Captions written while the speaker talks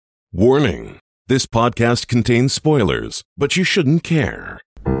Warning, this podcast contains spoilers, but you shouldn't care.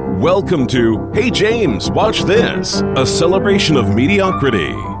 Welcome to Hey James, Watch This, a celebration of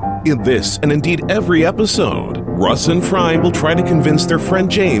mediocrity. In this, and indeed every episode, Russ and Fry will try to convince their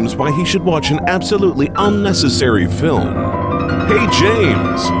friend James why he should watch an absolutely unnecessary film. Hey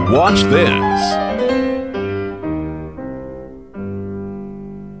James, watch this.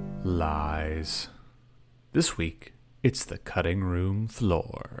 Lies. This week, it's the cutting room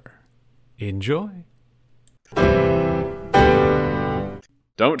floor. Enjoy.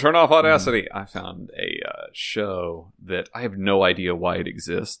 Don't turn off Audacity. I found a show that I have no idea why it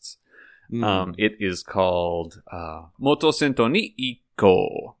exists. It is called Motosento ni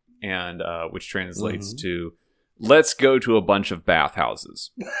Iko, and which translates to "Let's go to a bunch of bathhouses."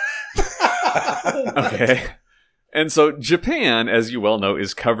 Okay. And so Japan, as you well know,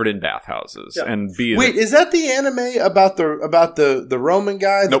 is covered in bathhouses. Yeah. And wait, is that the anime about the Roman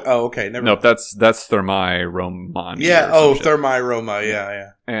guy? Nope. Oh, okay. Never nope. Mind. That's Thermae Romani. Yeah. Oh, Thermae Roma. Yeah.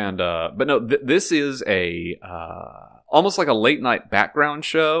 And but no, this is a almost like a late night background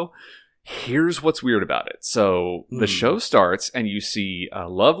show. Here's what's weird about it. So the show starts, and you see a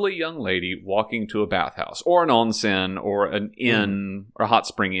lovely young lady walking to a bathhouse, or an onsen, or an inn, or a hot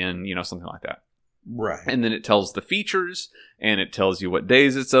spring inn, something like that. Right. And then it tells the features, and it tells you what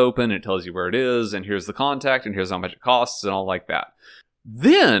days it's open, it tells you where it is, and here's the contact, and here's how much it costs, and all like that.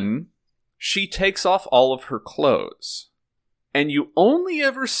 Then she takes off all of her clothes, and you only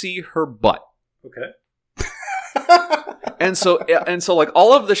ever see her butt. Okay. And so like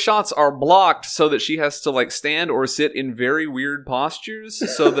all of the shots are blocked so that she has to like stand or sit in very weird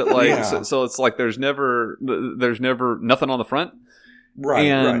postures, so that like so it's like there's never nothing on the front.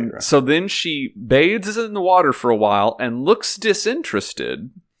 Right. So then she bathes in the water for a while and looks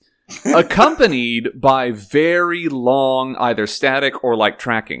disinterested, accompanied by very long, either static or like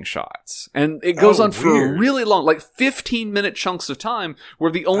tracking shots. And it goes on for a really long, like 15-minute chunks of time, where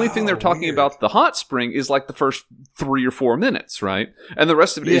the only thing they're talking about the hot spring is like the first 3 or 4 minutes, right? And the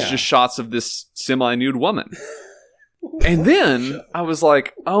rest of it is just shots of this semi-nude woman. And then I was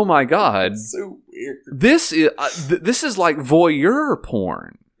like, "Oh my god, so weird. This is like voyeur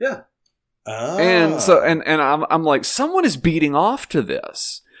porn." Yeah. And so and I'm like, someone is beating off to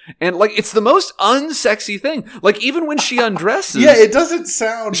this, and like it's the most unsexy thing. Like even when she undresses, it doesn't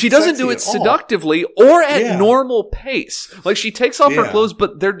sound. She doesn't do it seductively or at normal pace. Like she takes off her clothes,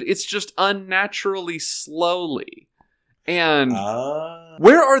 but it's just unnaturally slowly. And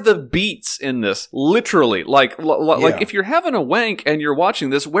where are the beats in this? Literally, like if you're having a wank and you're watching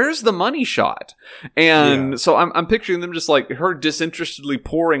this, where's the money shot? And so I'm picturing them just like her disinterestedly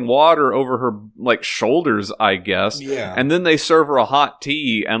pouring water over her like shoulders, I guess. Yeah. And then they serve her a hot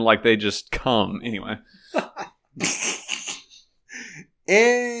tea and like they just come anyway.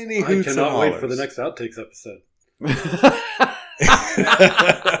 Anywho, I cannot wait for the next Outtakes episode.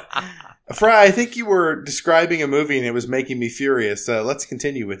 Fry, I think you were describing a movie and it was making me furious. Let's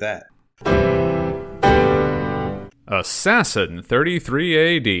continue with that. Assassin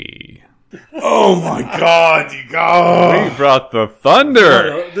 33 AD. Oh my god, you guys! We brought the thunder!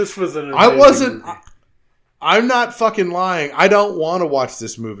 No, this was an movie. I'm not fucking lying. I don't want to watch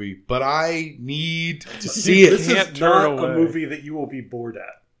this movie, but I need to see it. This is not a movie that you will be bored at.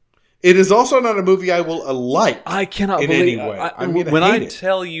 It is also not a movie I will like. I cannot believe it. When I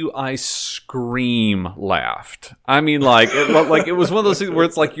tell you I scream laughed. I mean, like it was one of those things where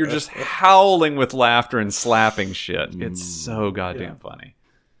it's like you're just howling with laughter and slapping shit. It's so goddamn funny.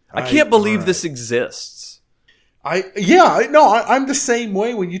 I can't believe this exists. I'm the same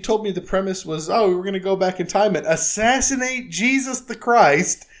way. When you told me the premise was, we were going to go back in time and assassinate Jesus the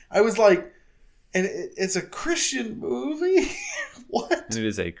Christ, I was like, and it's a Christian movie? What? And it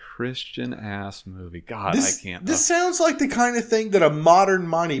is a Christian-ass movie. God, I can't. This sounds like the kind of thing that a modern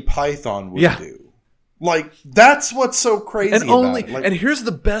Monty Python would do. Like, that's what's so crazy about it. And here's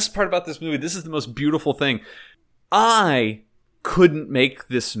the best part about this movie. This is the most beautiful thing. I couldn't make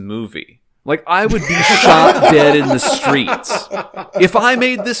this movie. Like, I would be shot dead in the streets. If I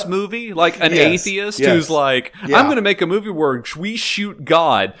made this movie, like an atheist who's like, I'm going to make a movie where we shoot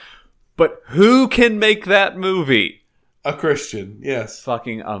God, but who can make that movie? A Christian, yes.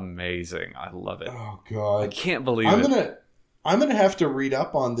 Fucking amazing. I love it. Oh, God. I can't believe it. I'm gonna have to read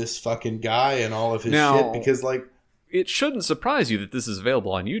up on this fucking guy and all of his shit, because, like... It shouldn't surprise you that this is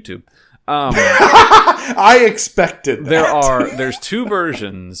available on YouTube. I expected that. There's 2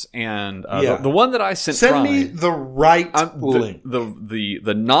 versions, and the one that I sent me the right link.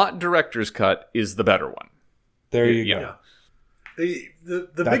 The not director's cut is the better one. There you go. The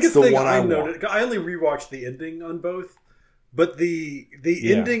biggest thing I noticed, I only rewatched the ending on both, But the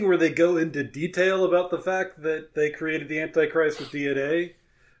ending where they go into detail about the fact that they created the Antichrist with DNA,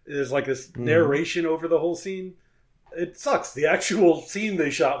 there's like this narration over the whole scene. It sucks. The actual scene they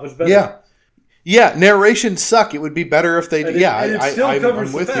shot was better. Yeah, narrations suck. It would be better if they... And it still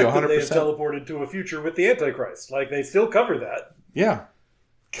covers the fact that they have teleported to a future with the Antichrist. Like, they still cover that. Yeah.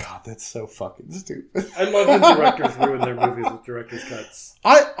 God, that's so fucking stupid. I love when directors ruin their movies with director's cuts.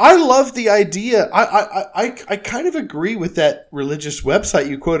 I love the idea. I kind of agree with that religious website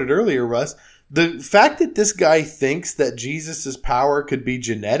you quoted earlier, Russ. The fact that this guy thinks that Jesus' power could be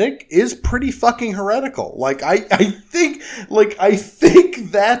genetic is pretty fucking heretical. Like, I think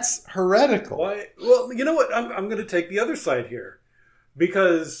that's heretical. Why? Well, you know what? I'm going to take the other side here.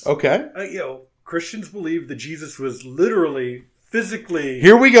 Because, Christians believe that Jesus was literally, physically...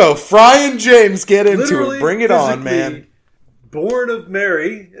 Here we go. Fry and James get into it. Bring it on, man. Born of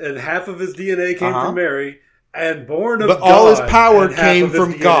Mary, and half of his DNA came from Mary, and born of God. But all his power came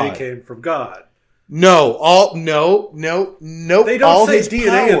from God. Came from God. No. They don't say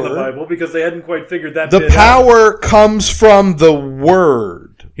DNA in the Bible because they hadn't quite figured that The power comes from the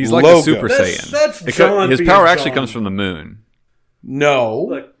Word. He's like a Super Saiyan. That's John. His power actually comes from the moon. No.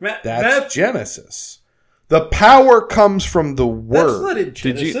 Look, that's Genesis. The power comes from the Word. That's not in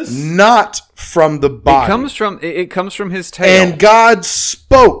Genesis. Not from the body. It comes from his tail. And God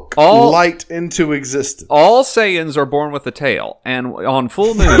spoke light into existence. All Saiyans are born with a tail, and on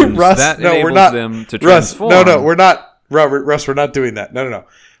full moons, that enables them to transform. We're not, Robert, Russ, we're not doing that. No.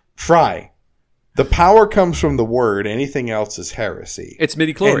 Fry. The power comes from the Word. Anything else is heresy. It's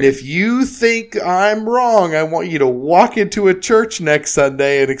midichlorians. And if you think I'm wrong, I want you to walk into a church next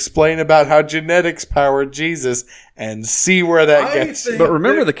Sunday and explain about how genetics powered Jesus and see where that gets you. But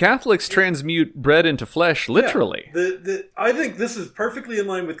remember, the Catholics transmute bread into flesh, literally. Yeah, I think this is perfectly in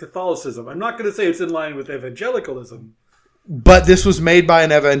line with Catholicism. I'm not going to say it's in line with evangelicalism. But this was made by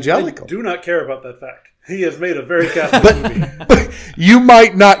an evangelical. I do not care about that fact. He has made a very Catholic movie. But you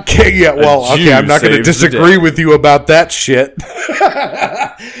might not care yet. Well, okay, I'm not going to disagree with you about that shit.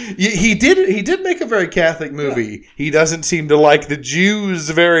 He did make a very Catholic movie. Yeah. He doesn't seem to like the Jews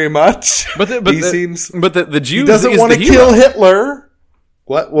very much. But the Jews, he doesn't want to kill Hitler.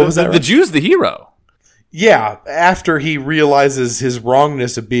 What was that? The Jew's the hero. Yeah, after he realizes his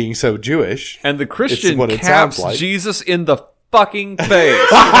wrongness of being so Jewish. And the Christian caps Jesus in the fucking face.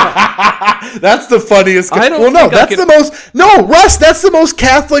 That's the funniest. Russ, that's the most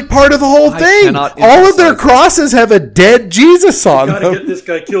Catholic part of the whole thing. All of their crosses have a dead Jesus on them. You gotta get this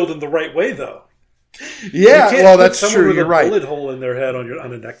guy killed in the right way, though. Yeah, well, that's true. With You're a right. Bullet hole in their head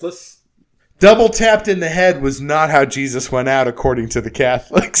on a necklace. Double tapped in the head was not how Jesus went out, according to the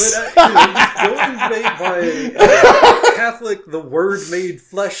Catholics. But going by a Catholic, the Word made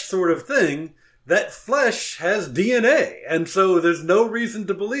flesh sort of thing. That flesh has DNA, and so there's no reason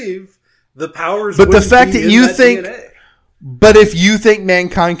to believe the powers. But the fact that you think, DNA. But if you think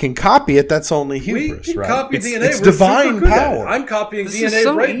mankind can copy it, that's only hubris, we can right? copy DNA. It's divine power. I'm copying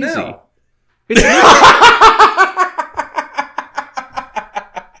DNA right now.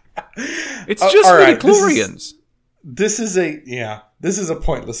 It's just midichlorians. This is a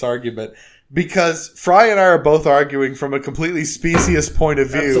pointless argument. Because Fry and I are both arguing from a completely specious point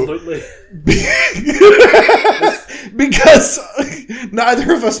of view. Absolutely. Because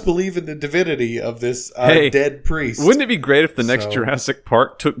neither of us believe in the divinity of this dead priest. Wouldn't it be great if the next Jurassic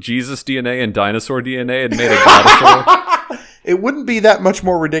Park took Jesus DNA and dinosaur DNA and made a dinosaur? It wouldn't be that much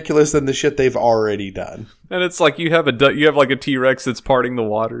more ridiculous than the shit they've already done. And it's like you have like a T-Rex that's parting the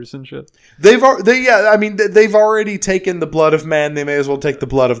waters and shit. They've already taken the blood of man. They may as well take the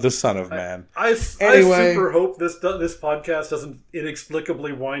blood of the Son of Man. I super hope this podcast doesn't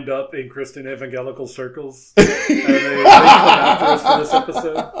inexplicably wind up in Christian evangelical circles. And they come after us for this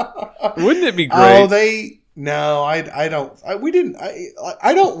episode. Wouldn't it be great? No, I don't. I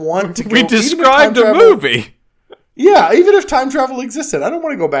don't want to. We described a movie. Yeah, even if time travel existed, I don't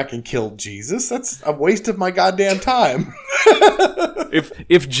want to go back and kill Jesus. That's a waste of my goddamn time.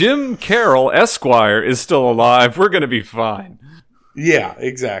 If Jim Carroll, Esquire, is still alive, we're going to be fine. Yeah,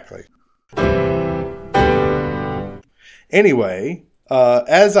 exactly. Anyway,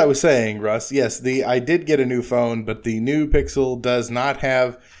 as I was saying, Russ, yes, I did get a new phone, but the new Pixel does not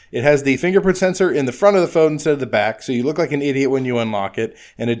have... It has the fingerprint sensor in the front of the phone instead of the back, so you look like an idiot when you unlock it,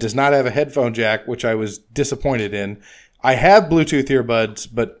 and it does not have a headphone jack, which I was disappointed in. I have Bluetooth earbuds,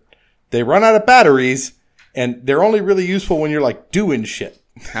 but they run out of batteries, and they're only really useful when you're, like, doing shit.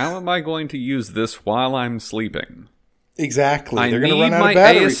 How am I going to use this while I'm sleeping? Exactly. They're going to run out of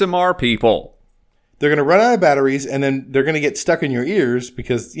batteries. ASMR people. They're going to run out of batteries, and then they're going to get stuck in your ears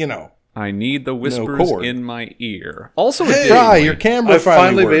because, I need the whispers in my ear. Also, Fry, your camera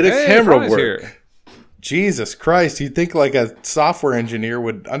finally made a camera work. Here. Jesus Christ, you'd think like a software engineer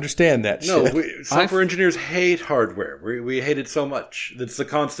would understand that shit. No, software engineers hate hardware. We hate it so much. It's a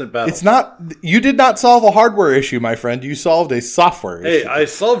constant battle. It's not. You did not solve a hardware issue, my friend. You solved a software issue. Hey, I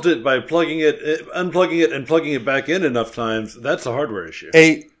solved it by unplugging it, and plugging it back in enough times. That's a hardware issue.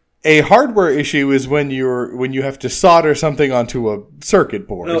 A hardware issue is when you have to solder something onto a circuit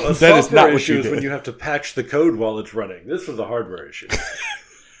board. No, a that is not what issue you is did. when you have to patch the code while it's running. This was a hardware issue.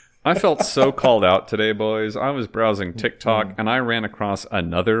 I felt so called out today, boys. I was browsing TikTok, and I ran across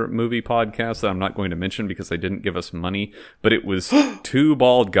another movie podcast that I'm not going to mention because they didn't give us money, but it was two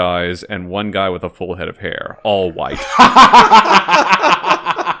bald guys and one guy with a full head of hair, all white.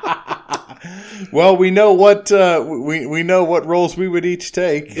 Well, we know what we know what roles we would each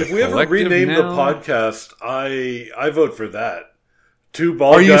take. If we ever rename the podcast, I vote for that. Two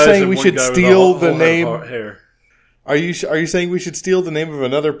bald guys. Are you saying we one should guy steal with a the name? Hair. Are you saying we should steal the name of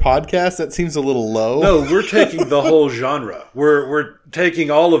another podcast? That seems a little low. No, we're taking the whole genre. We're taking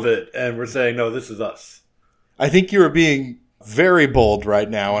all of it, and we're saying, no, this is us. I think you are being very bold right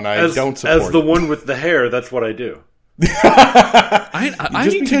now, and I don't support it. As the one with the hair, that's what I do. I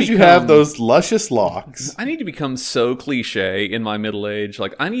just because you have those luscious locks. I need to become so cliche in my middle age.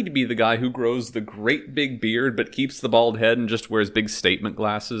 Like, I need to be the guy who grows the great big beard but keeps the bald head and just wears big statement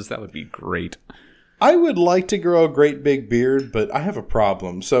glasses. That would be great. I would like to grow a great big beard, but I have a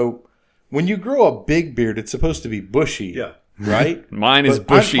problem. So when you grow a big beard, it's supposed to be bushy. Yeah. Right? Mine is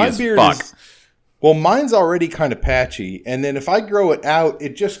bushy as fuck. Well, mine's already kind of patchy, and then if I grow it out,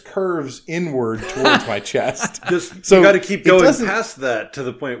 it just curves inward towards my chest. So you got to keep going past that to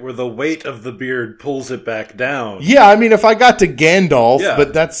the point where the weight of the beard pulls it back down. Yeah, I mean, if I got to Gandalf,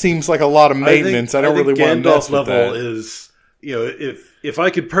 but that seems like a lot of maintenance. I don't really want to mess with that. Gandalf level is, if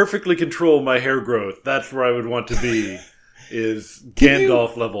I could perfectly control my hair growth, that's where I would want to be. Is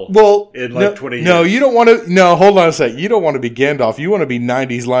Gandalf level. Well, in like 20 years. No, you don't want to. No, hold on a sec. You don't want to be Gandalf. You want to be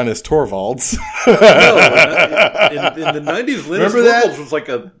 90s Linus Torvalds. No, in the 90s, Linus Torvalds was like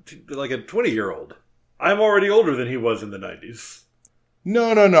a 20-year-old. I'm already older than he was in the 90s.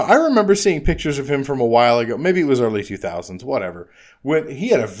 No. I remember seeing pictures of him from a while ago. Maybe it was early 2000s, whatever. When he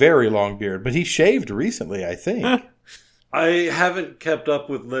had a very long beard, but he shaved recently, I think. I haven't kept up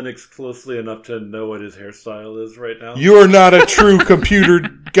with Linux closely enough to know what his hairstyle is right now. You're not a true computer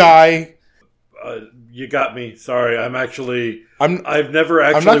guy. You got me. Sorry, I've never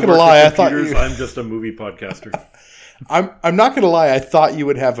actually I'm not gonna worked lie, with computers. I'm just a movie podcaster. I'm not going to lie. I thought you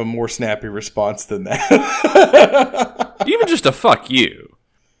would have a more snappy response than that. Even just a fuck you.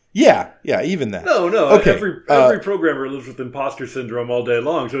 Yeah, even that. No. Okay. Every programmer lives with imposter syndrome all day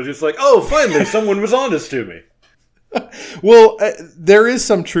long. So it's just like, oh, finally, someone was honest to me. Well, there is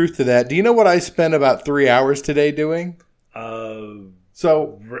some truth to that. Do you know what I spent about 3 hours today doing? Writing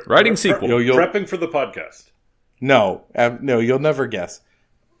sequel. Prepping for the podcast. No, you'll never guess.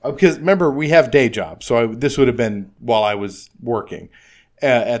 Because remember, we have day jobs, so this would have been while I was working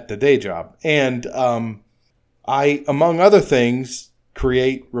at the day job. And I, among other things,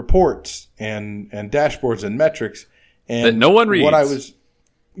 create reports and dashboards and metrics. And that no one reads.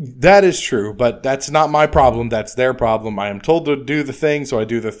 That is true, but that's not my problem. That's their problem. I am told to do the thing, so I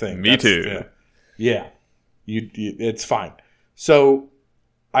do the thing. Me too. Yeah. It's fine. So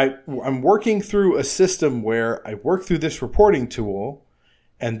I'm working through a system where I work through this reporting tool,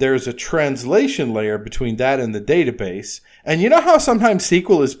 and there's a translation layer between that and the database. And you know how sometimes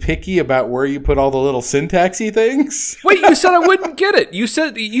SQL is picky about where you put all the little syntaxy things? Wait, you said I wouldn't get it. You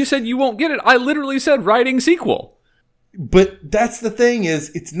said you won't get it. I literally said writing SQL. But that's the thing is,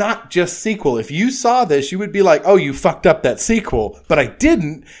 it's not just SQL. If you saw this, you would be like, oh, you fucked up that SQL. But I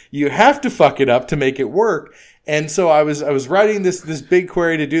didn't. You have to fuck it up to make it work. And so I was writing this big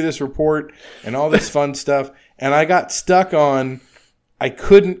query to do this report and all this fun stuff. And I got stuck on, I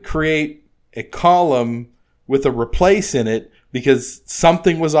couldn't create a column with a replace in it because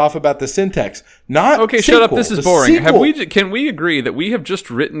something was off about the syntax. Okay, SQL, shut up. This is boring. Can we agree that we have just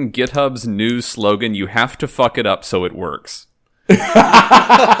written GitHub's new slogan? You have to fuck it up so it works. Yeah,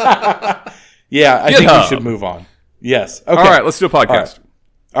 I think we should move on. Yes. Okay. All right, let's do a podcast.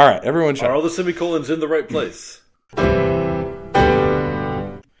 All right, everyone shut up. Are all the semicolons in the right place?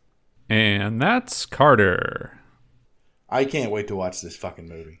 And that's Carter. I can't wait to watch this fucking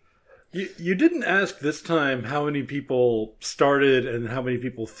movie. You didn't ask this time how many people started and how many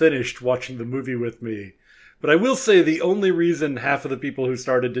people finished watching the movie with me. But I will say the only reason half of the people who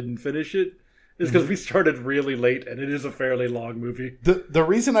started didn't finish it is because we started really late and it is a fairly long movie. The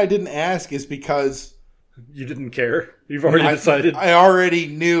reason I didn't ask is because You didn't care? You've already decided? I already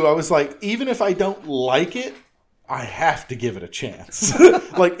knew. I was like, even if I don't like it, I have to give it a chance.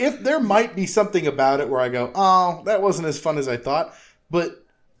 Like, if there might be something about it where I go, oh, that wasn't as fun as I thought. But,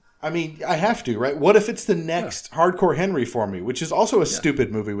 I mean, I have to, right? What if it's the next Hardcore Henry for me, which is also a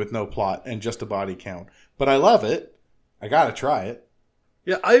stupid movie with no plot and just a body count. But I love it. I gotta try it.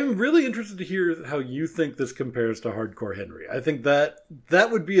 Yeah, I'm really interested to hear how you think this compares to Hardcore Henry. I think that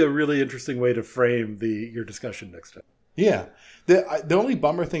would be a really interesting way to frame your discussion next time. Yeah. The only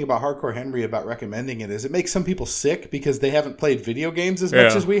bummer thing about Hardcore Henry about recommending it is it makes some people sick because they haven't played video games as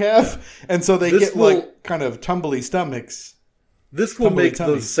much as we have. And so they get like kind of tumbly stomachs. This will make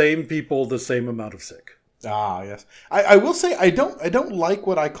those same people the same amount of sick. Ah, yes. I will say I don't like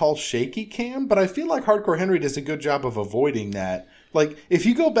what I call shaky cam, but I feel like Hardcore Henry does a good job of avoiding that. Like, if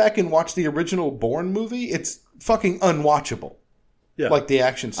you go back and watch the original Bourne movie, it's fucking unwatchable. Yeah. Like the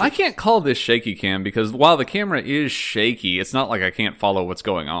action scene. I can't call this shaky cam because while the camera is shaky, it's not like I can't follow what's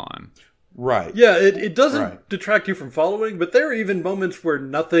going on. Right. Yeah, it doesn't detract you from following, but there are even moments where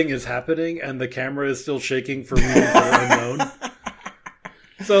nothing is happening and the camera is still shaking for reasons that are unknown.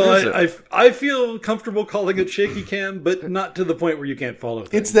 So I feel comfortable calling it shaky cam, but not to the point where you can't follow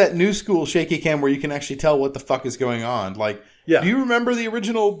things. It's that new school shaky cam where you can actually tell what the fuck is going on. Like, do you remember the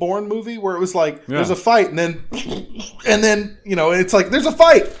original Bourne movie where it was like, there's a fight and then, you know, it's like, there's a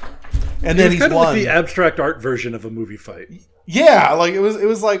fight. And then he's kind of won. Like the abstract art version of a movie fight. Yeah, like it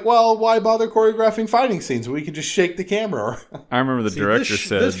was like, well, why bother choreographing fighting scenes? We could just shake the camera. I remember the director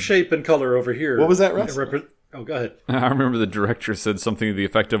said... This shape and color over here... What was that, Russ? Oh, go ahead. I remember the director said something to the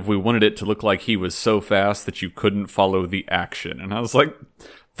effect of, we wanted it to look like he was so fast that you couldn't follow the action. And I was like,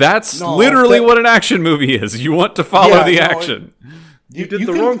 that's literally what an action movie is. You want to follow the action. You did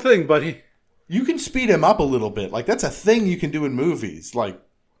the wrong thing, buddy. You can speed him up a little bit. Like, that's a thing you can do in movies. Like,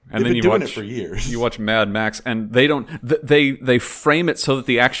 and then been doing it for years. You watch Mad Max, and they don't. They frame it so that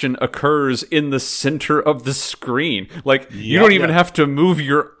the action occurs in the center of the screen. Like you don't even have to move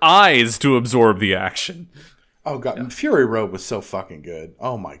your eyes to absorb the action. Oh god, Fury Road was so fucking good.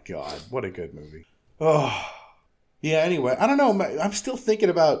 Oh my god, what a good movie. Oh yeah. Anyway, I don't know. I'm still thinking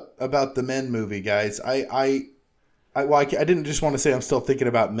about the Men movie, guys. I didn't just want to say I'm still thinking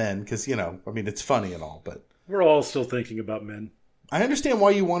about Men because I mean it's funny and all, but we're all still thinking about Men. I understand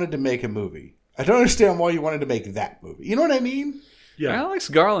why you wanted to make a movie. I don't understand why you wanted to make that movie. You know what I mean? Yeah. Alex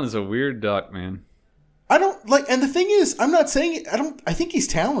Garland is a weird duck, man. I don't like, and the thing is, I'm not saying I think he's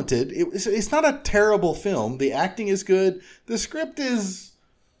talented. It's not a terrible film. The acting is good. The script is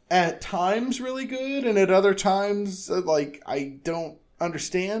at times really good, and at other times, like, I don't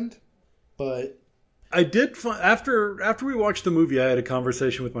understand. But I did after we watched the movie, I had a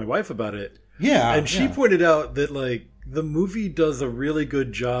conversation with my wife about it. Yeah, and she pointed out that like the movie does a really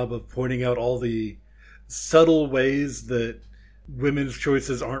good job of pointing out all the subtle ways that women's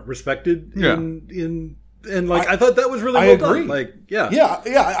choices aren't respected and like I thought that was really well done. Like yeah,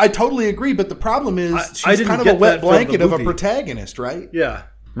 I totally agree. But the problem is she's kind of a wet blanket of a protagonist, right? Yeah,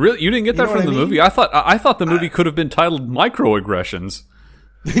 really, you didn't get that from the movie? I thought the movie could have been titled Microaggressions.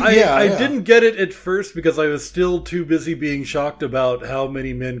 I didn't get it at first because I was still too busy being shocked about how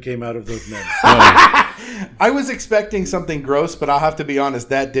many men came out of those men. I was expecting something gross, but I'll have to be honest,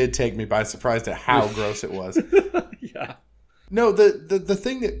 that did take me by surprise at how gross it was. Yeah. No, the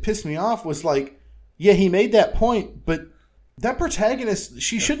thing that pissed me off was like, yeah, he made that point, but that protagonist,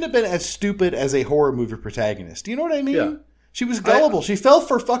 she shouldn't have been as stupid as a horror movie protagonist. Do you know what I mean? Yeah. She was gullible. She fell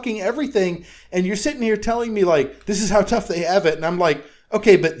for fucking everything, and you're sitting here telling me, like, this is how tough they have it, and I'm like,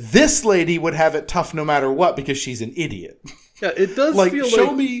 okay, but this lady would have it tough no matter what because she's an idiot. Yeah, it does like, feel show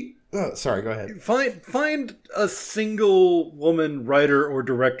like... me... Oh, sorry, go ahead. Find a single woman writer or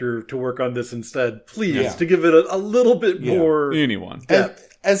director to work on this instead, please, to give it a little bit more anyone depth.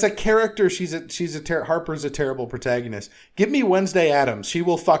 As a character, Harper's a terrible protagonist. Give me Wednesday Addams. She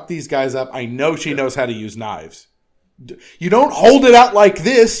will fuck these guys up. I know she knows how to use knives. You don't hold it out like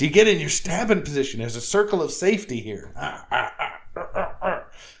this. You get in your stabbing position. There's a circle of safety here.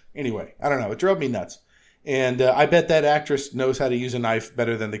 Anyway, I don't know. It drove me nuts. And I bet that actress knows how to use a knife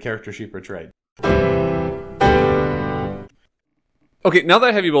better than the character she portrayed. Okay, now that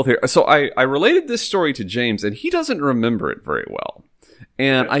I have you both here, so I related this story to James, and he doesn't remember it very well.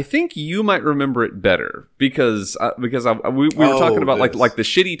 And I think you might remember it better because we were talking about like the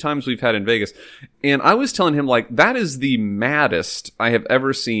shitty times we've had in Vegas, and I was telling him like that is the maddest I have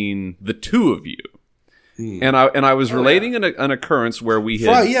ever seen the two of you. And I was relating an occurrence where we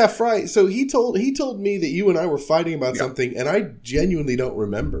had Fry. So he told me that you and I were fighting about something, and I genuinely don't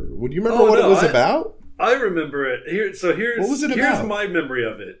remember. Would you remember what it was about? I remember it. What was it about? Here's my memory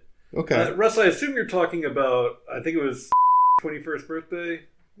of it. Okay. Russ, I assume you're talking about, I think it was 21st birthday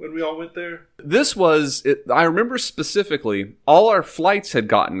when we all went there? This was, I remember specifically, all our flights had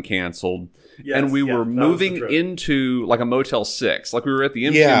gotten canceled. Yes, and we were moving into like a Motel 6. Like we were at the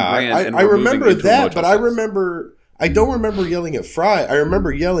MGM Grand. And I remember that, but I don't remember yelling at Fry. I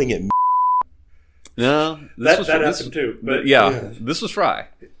remember yelling at No, that happened too. But this was Fry.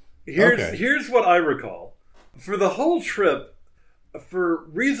 Here's what I recall. For the whole trip, for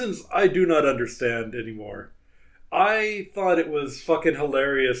reasons I do not understand anymore, I thought it was fucking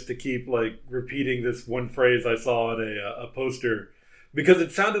hilarious to keep like repeating this one phrase I saw on a poster because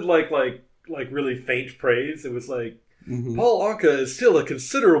it sounded like really faint praise. It was like, Paul Anka is still a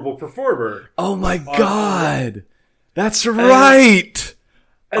considerable performer. Oh my God. That's right.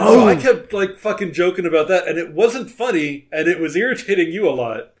 And so I kept like fucking joking about that, and it wasn't funny, and it was irritating you a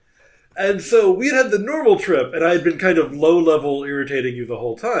lot. And so we had the normal trip, and I had been kind of low-level irritating you the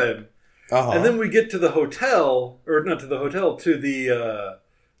whole time. Uh-huh. And then we get to the hotel, or not to the hotel, to the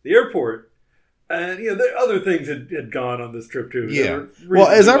airport. And other things had gone on this trip too. Yeah. Well,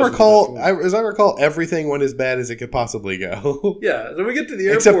 as I recall, everything went as bad as it could possibly go. Yeah. So we get to the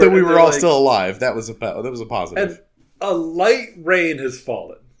airport, except that we were all still alive. That was a positive. And a light rain has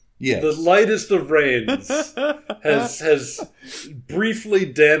fallen. Yes. The lightest of rains has briefly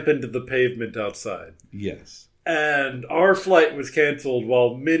dampened the pavement outside. Yes. And our flight was canceled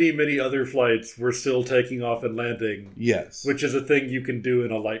while many, many other flights were still taking off and landing. Yes. Which is a thing you can do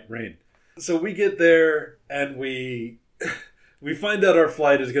in a light rain. So we get there and we find out our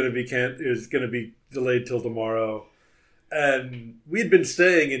flight is going to be delayed till tomorrow. And we'd been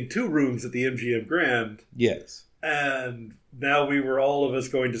staying in 2 rooms at the MGM Grand. Yes. And now we were all of us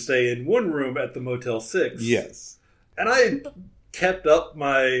going to stay in 1 room at the Motel 6. Yes. And I kept up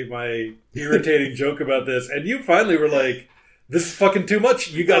my irritating joke about this, and you finally were like, this is fucking too much.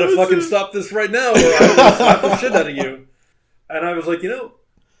 You gotta fucking stop this right now, or I'm gonna slap the shit out of you. And I was like,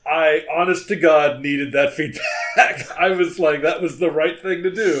 I, honest to God, needed that feedback. I was like, that was the right thing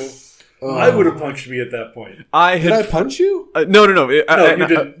to do. I would have punched me at that point. Did I punch you? No. No, you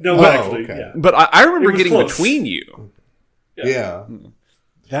didn't. No, actually. Okay. Yeah. But I remember getting close between you. Yeah.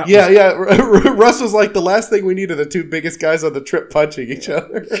 Russ was like, the last thing we need are the 2 biggest guys on the trip punching each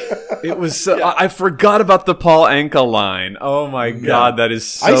other. It was. I forgot about the Paul Anka line. Oh my God, that is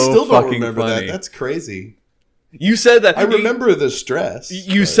so. I still don't fucking remember funny. that. That's crazy. You said that. I remember the stress.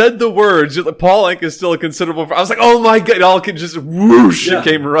 You said the words. Paul Anka is still a considerable. I was like, oh my God! It all could just whoosh. Yeah. It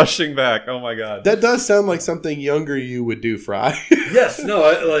came rushing back. Oh my God. That does sound like something younger you would do, Fry. Yes. No.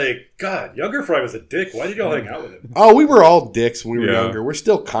 God, younger Fry was a dick. Why did y'all hang out with him? Oh, we were all dicks when we were younger. We're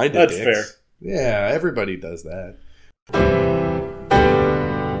still kind of dicks. That's fair. Yeah, everybody does that.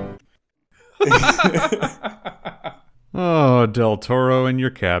 Oh, Del Toro in your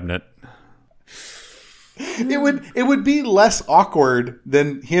cabinet. It would be less awkward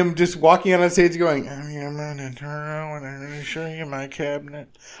than him just walking out on stage going, I'm Del Toro and I'm going to show you my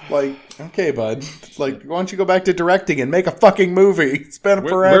cabinet. Like, okay, bud. It's like, why don't you go back to directing and make a fucking movie? It's been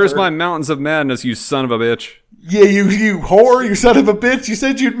forever. Where's my Mountains of Madness, you son of a bitch? Yeah, you whore, you son of a bitch. You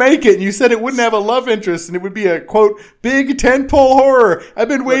said you'd make it, and you said it wouldn't have a love interest, and it would be a, quote, big tentpole horror. I've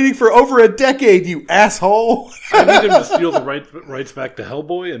been waiting for over a decade, you asshole. I need him to steal the rights back to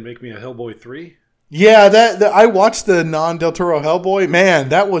Hellboy and make me a Hellboy 3. Yeah, that I watched the non-Del Toro Hellboy. Man,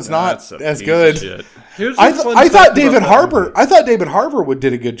 that was not as good. I thought David Harbour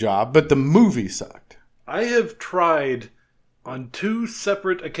did a good job, but the movie sucked. I have tried on 2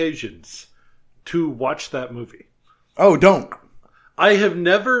 separate occasions to watch that movie. Oh, don't. I have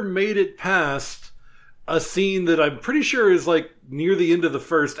never made it past a scene that I'm pretty sure is like near the end of the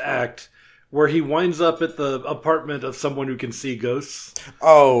first act, where he winds up at the apartment of someone who can see ghosts.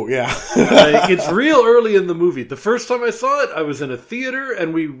 Oh, yeah. It's real early in the movie. The first time I saw it, I was in a theater,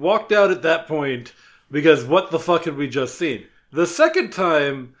 and we walked out at that point because what the fuck had we just seen? The second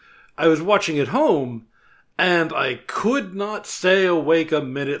time, I was watching at home, and I could not stay awake a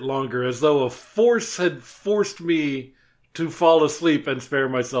minute longer, as though a force had forced me to fall asleep and spare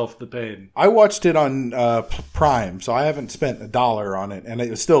myself the pain. I watched it on Prime, so I haven't spent $1 on it, and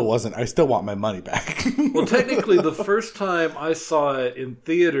it still wasn't. I still want my money back. Well, technically, the first time I saw it in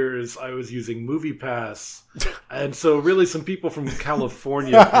theaters, I was using MoviePass, and so really some people from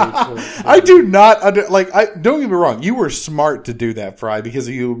California paid for it. I do not don't get me wrong. You were smart to do that, Fry, because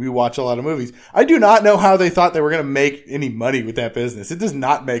you watch a lot of movies. I do not know how they thought they were going to make any money with that business. It does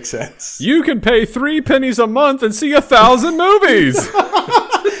not make sense. You can pay 3 pennies a month and see 1,000 movies.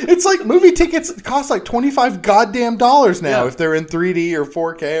 It's like movie tickets cost like $25 goddamn now if they're in 3D or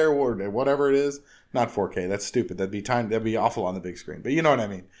 4K or whatever it is. Not 4K. That's stupid. That'd be awful on the big screen. But you know what I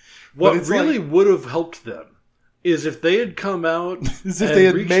mean. What really would have helped them is if they had come out and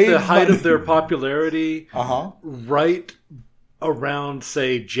reached the height of their popularity right around,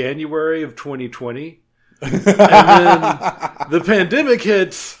 say, January of 2020. And then the pandemic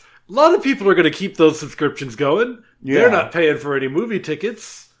hits. A lot of people are going to keep those subscriptions going. Yeah. They're not paying for any movie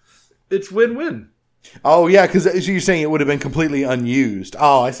tickets. It's win-win. Oh, yeah, because you're saying it would have been completely unused.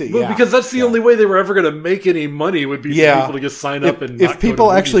 Oh, I see. Well, because that's the only way they were ever going to make any money would be for people to just sign up and if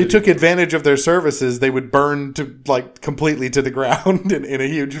people actually took advantage of their services, they would burn completely to the ground in a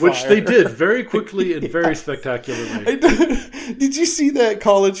huge fire. Which they did very quickly and very spectacularly. Did you see that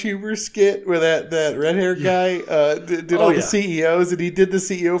College Humor skit where that red-haired guy did all the CEOs, and he did the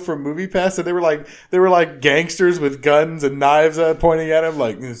CEO from MoviePass, and they were like gangsters with guns and knives pointing at him,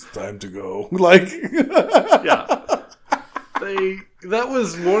 like, it's time to go. Like... Yeah. That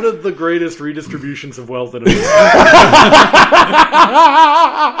was one of the greatest redistributions of wealth in America.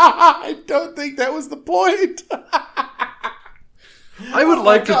 I don't think that was the point. I would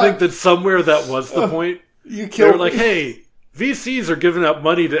like to think that somewhere that was the point. They were like, hey, VCs are giving out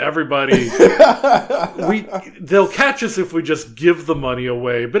money to everybody. They'll catch us if we just give the money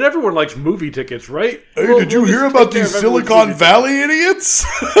away. But everyone likes movie tickets, right? Hey, did you hear about these Silicon Valley idiots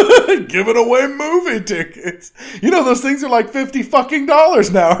giving away movie tickets? You know those things are like $50 fucking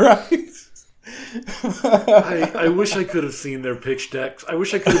now, right? I wish I could have seen their pitch decks. I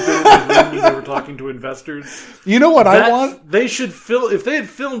wish I could have been in the room when they were talking to investors. You know what I want? They should if they had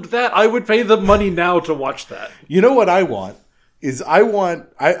filmed that, I would pay them money now to watch that. You know what I want? I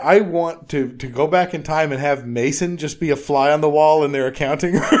want to go back in time and have Mason just be a fly on the wall in their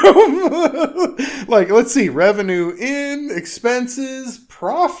accounting room. Like, let's see, revenue in, expenses,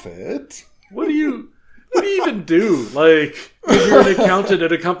 profit. What do you even do? Like, if you're an accountant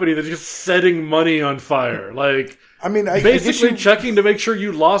at a company that's just setting money on fire, like, I mean, basically checking to make sure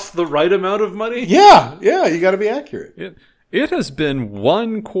you lost the right amount of money. Yeah, you got to be accurate. It has been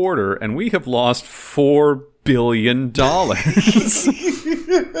 1 quarter, and we have lost $4 billion.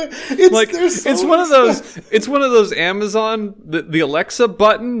 It's one of those Amazon the Alexa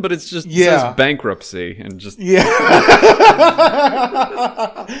button, but it's just says bankruptcy and just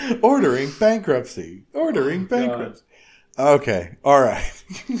ordering bankruptcy. Okay, all right.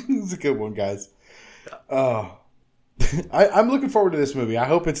 This is a good one, guys. I'm looking forward to this movie. I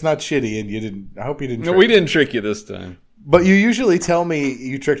hope it's not shitty, and I hope you didn't. No, we didn't trick you this time. But you usually tell me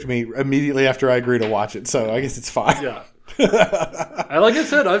you tricked me immediately after I agree to watch it, so I guess it's fine. Yeah. And like I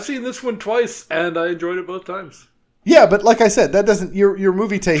said, I've seen this one twice, and I enjoyed it both times. Yeah, but like I said, that doesn't your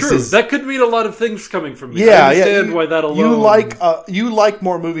movie taste True. is... That could mean a lot of things coming from me. I understand why that alone... You like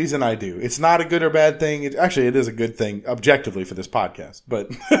more movies than I do. It's not a good or bad thing. It is a good thing, objectively, for this podcast, but...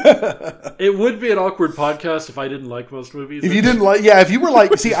 It would be an awkward podcast if I didn't like most movies. If you didn't like... Yeah, if you were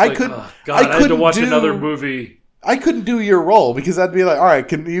like... See, I couldn't... Oh, God, I had to watch another movie... I couldn't do your role because I'd be like, all right,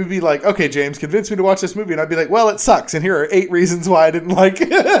 can you be like, okay, James, convince me to watch this movie? And I'd be like, well, it sucks. And here are 8 reasons why I didn't like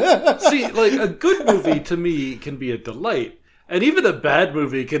it. See, like a good movie to me can be a delight. And even a bad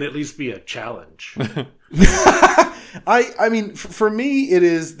movie can at least be a challenge. I mean, for me, it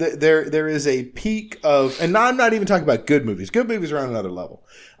is there is a peak of, and I'm not even talking about good movies. Good movies are on another level.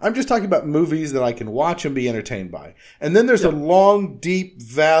 I'm just talking about movies that I can watch and be entertained by. And then there's a long, deep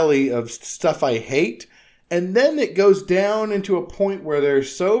valley of stuff I hate. And then it goes down into a point where they're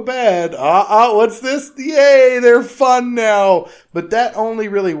so bad. What's this? Yay, they're fun now. But that only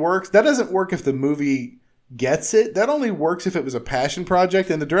really works. That doesn't work if the movie gets it. That only works if it was a passion project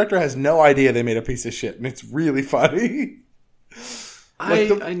and the director has no idea they made a piece of shit. And it's really funny.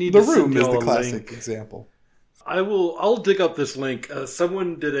 I need to Room is the a classic link. example. I'll dig up this link.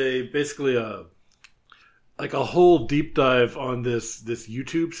 Someone did basically a whole deep dive on this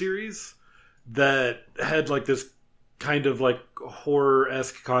YouTube series that had like this kind of like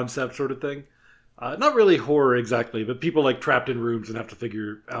horror-esque concept sort of thing. Not really horror exactly, but people like trapped in rooms and have to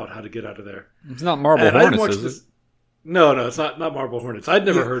figure out how to get out of there. It's not Marble Hornets, is it? No, it's not Marble Hornets. I'd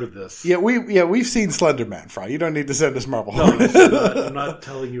never heard of this. Yeah, we've seen Slender Man, Fry. You don't need to send us Marble Hornets. No, I'm not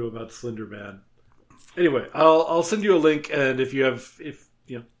telling you about Slender Man. Anyway, I'll send you a link, and if you have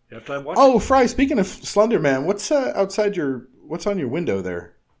time, watch it. Oh, Fry, speaking of Slender Man, what's what's on your window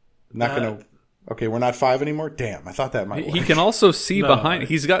there? Okay, we're not 5 anymore? Damn, I thought that might work. He can also see behind.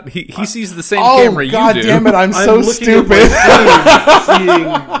 He sees the same camera you do. God damn it, I'm so stupid. Seeing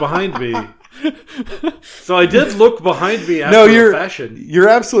behind me. So I did look behind me after a fashion. You're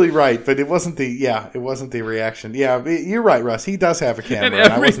absolutely right, but it wasn't the reaction. Yeah, you're right, Russ. He does have a camera.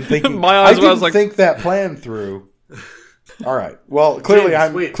 And I wasn't thinking. I didn't think that plan through. All right. Well, clearly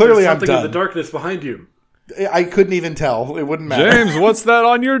James, I'm something done. in the darkness behind you. I couldn't even tell. It wouldn't matter. James, what's that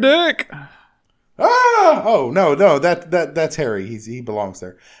on your dick? Ah! Oh no, that's Harry. He belongs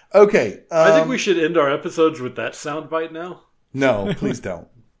there. Okay. I think we should end our episodes with that soundbite now. No, please don't.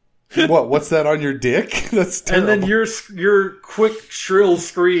 What's that on your dick? That's terrible. And then your quick shrill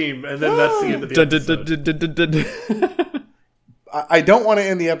scream, and then that's the end of the episode. I don't want to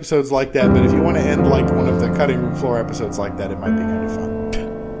end the episodes like that, but if you want to end like one of the cutting room floor episodes like that, it might be kind of fun.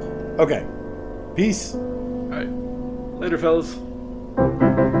 Okay. Peace. All right. Later, fellas.